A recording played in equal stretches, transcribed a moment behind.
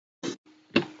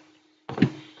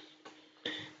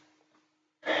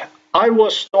I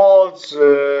was told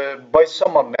by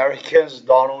some Americans,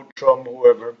 Donald Trump,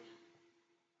 whoever,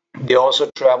 they also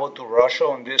traveled to Russia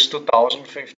on this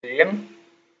 2015.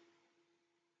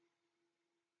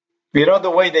 You know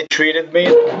the way they treated me?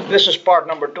 This is part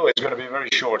number two. It's going to be very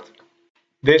short.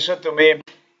 They said to me,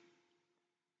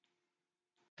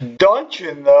 don't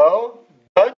you know?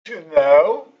 Don't you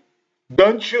know?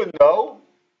 Don't you know?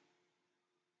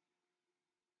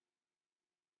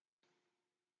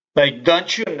 Like,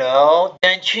 don't you know?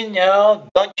 Don't you know?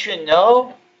 Don't you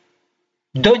know?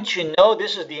 Don't you know?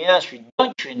 This is the answer.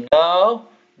 Don't you know?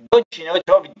 Don't you know,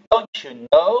 Toby? Don't you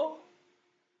know?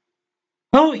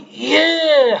 Oh,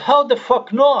 yeah. How the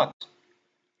fuck not?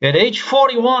 At age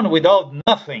 41, without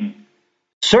nothing,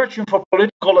 searching for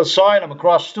political asylum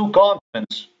across 2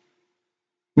 continents,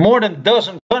 more than a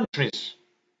dozen countries,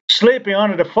 sleeping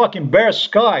under the fucking bare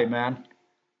sky, man.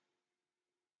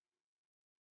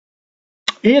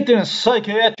 Eating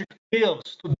psychiatric pills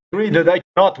to the degree that I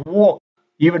cannot walk,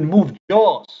 even move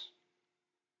jaws.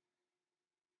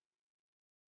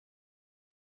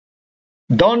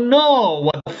 Don't know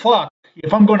what the fuck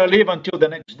if I'm gonna live until the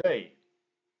next day.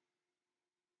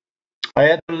 I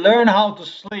had to learn how to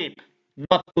sleep,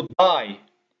 not to die,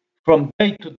 from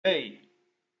day to day.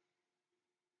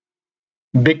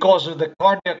 Because of the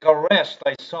cardiac arrest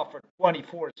I suffered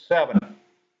 24/7.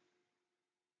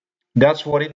 That's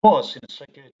what it was in a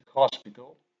psychiatric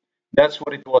hospital. That's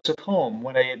what it was at home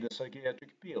when I ate the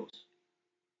psychiatric pills.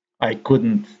 I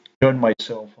couldn't turn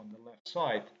myself on the left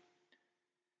side.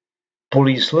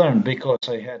 Police learned because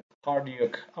I had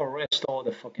cardiac arrest all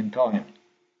the fucking time.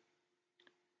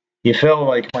 It felt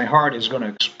like my heart is gonna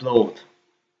explode.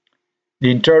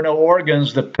 The internal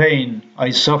organs, the pain I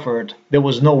suffered, there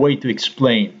was no way to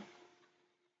explain.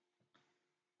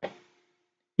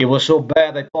 It was so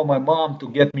bad I told my mom to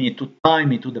get me to tie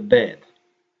me to the bed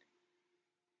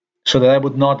so that I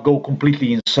would not go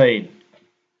completely insane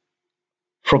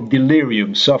from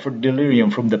delirium, suffered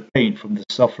delirium from the pain, from the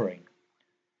suffering.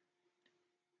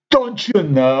 Don't you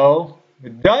know?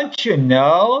 Don't you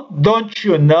know? Don't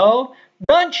you know?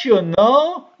 Don't you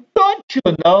know? Don't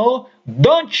you know?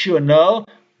 Don't you know?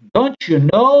 Don't you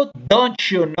know?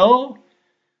 Don't you know?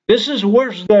 This is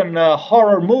worse than a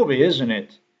horror movie, isn't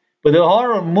it? But the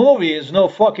horror movie is no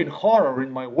fucking horror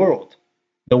in my world.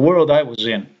 The world I was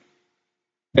in.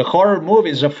 The horror movie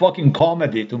is a fucking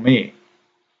comedy to me.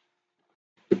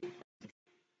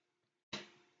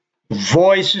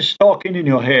 Voices talking in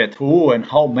your head. Who and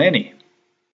how many?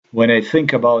 When I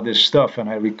think about this stuff and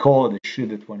I recall the shit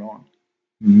that went on.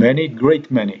 Many, great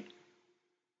many.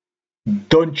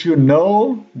 Don't you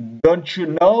know? Don't you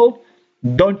know?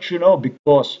 Don't you know?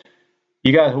 Because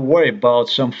you got to worry about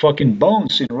some fucking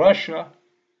bones in Russia.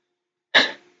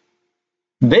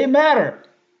 They matter.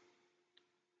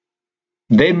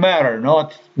 They matter,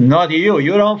 not you.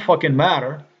 You don't fucking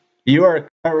matter. You are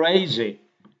crazy.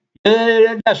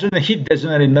 He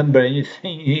doesn't remember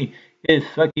anything.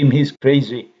 Fuck him, he's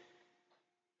crazy.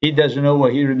 He doesn't know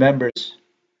what he remembers.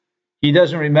 He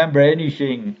doesn't remember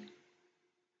anything.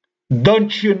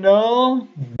 Don't you know?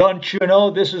 Don't you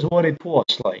know? This is what it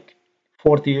was like.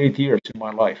 48 years in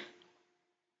my life.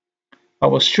 I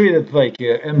was treated like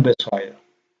an imbecile,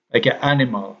 like an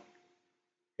animal.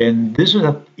 And this is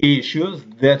an issue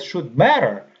that should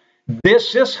matter.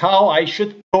 This is how I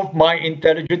should prove my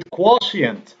intelligent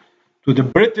quotient to the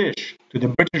British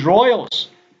royals,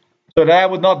 so that I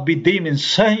would not be deemed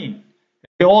insane.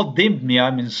 They all deemed me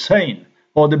I'm insane.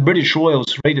 All the British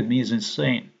royals rated me as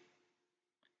insane.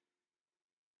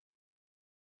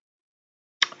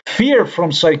 Fear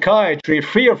from psychiatry,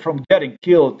 fear from getting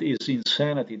killed is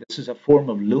insanity. This is a form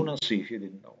of lunacy, if you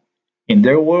didn't know. In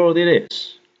their world, it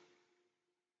is.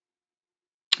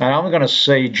 And I'm going to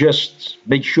say, just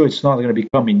make sure it's not going to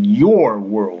become in your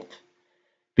world.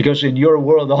 Because in your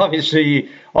world, obviously they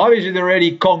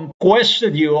already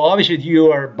conquested you. Obviously,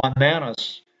 you are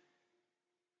bananas.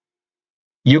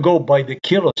 You go by the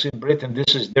kilos in Britain.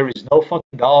 There is no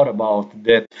fucking doubt about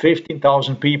that.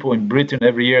 15,000 people in Britain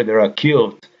every year that are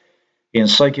killed in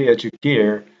psychiatric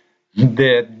care.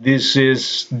 That this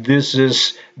is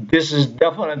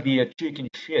definitely a chicken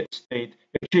shit state,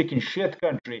 a chicken shit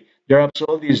country. There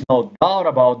absolutely is no doubt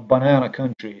about banana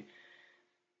country.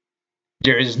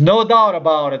 There is no doubt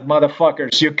about it,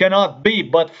 motherfuckers. You cannot be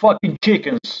but fucking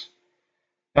chickens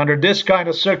under this kind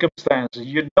of circumstances.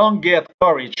 You don't get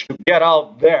courage to get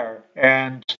out there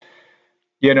and,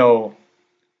 you know,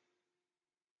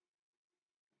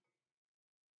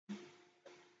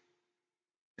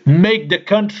 make the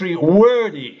country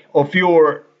worthy of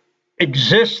your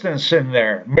existence in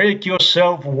there. Make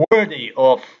yourself worthy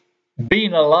of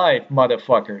being alive,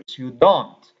 motherfuckers. You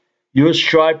don't. You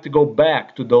strive to go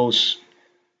back to those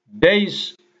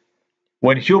days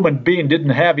when human being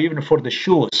didn't have even for the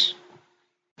shoes.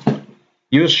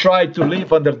 You strive to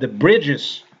live under the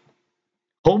bridges,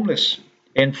 homeless,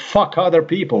 and fuck other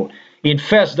people,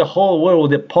 infest the whole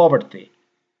world with poverty.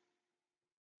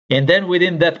 And then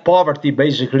within that poverty,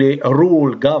 basically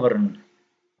rule, govern,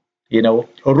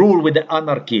 rule with the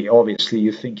anarchy, obviously,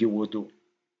 you think you would do.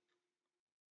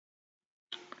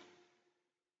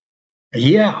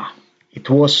 Yeah, it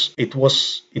was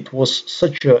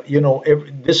such a,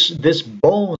 this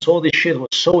bones, all this shit was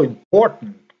so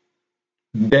important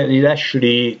that it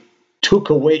actually took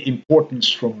away importance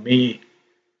from me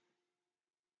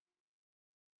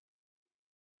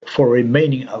for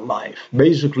remaining alive.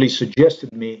 Basically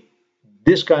suggested me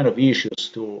this kind of issues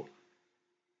to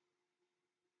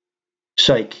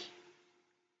psyche.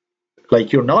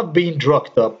 Like you're not being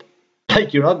drugged up,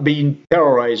 like you're not being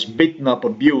terrorized, beaten up,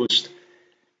 abused,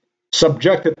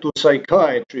 subjected to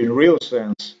psychiatry in real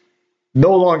sense,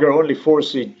 no longer only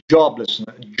forcibly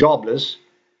jobless,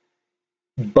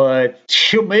 but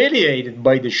humiliated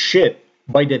by the shit,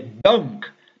 by the dunk,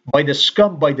 by the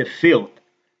scum, by the filth.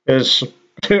 Is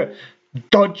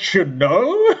don't you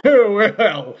know?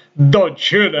 Well,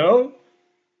 don't you know?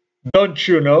 Don't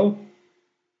you know?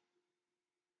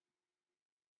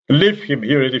 Leave him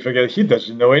here if I he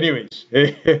doesn't know anyways.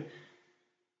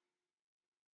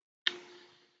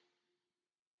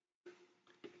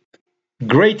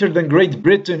 Greater than Great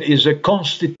Britain is a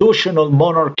constitutional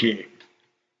monarchy.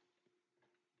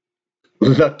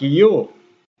 Lucky you.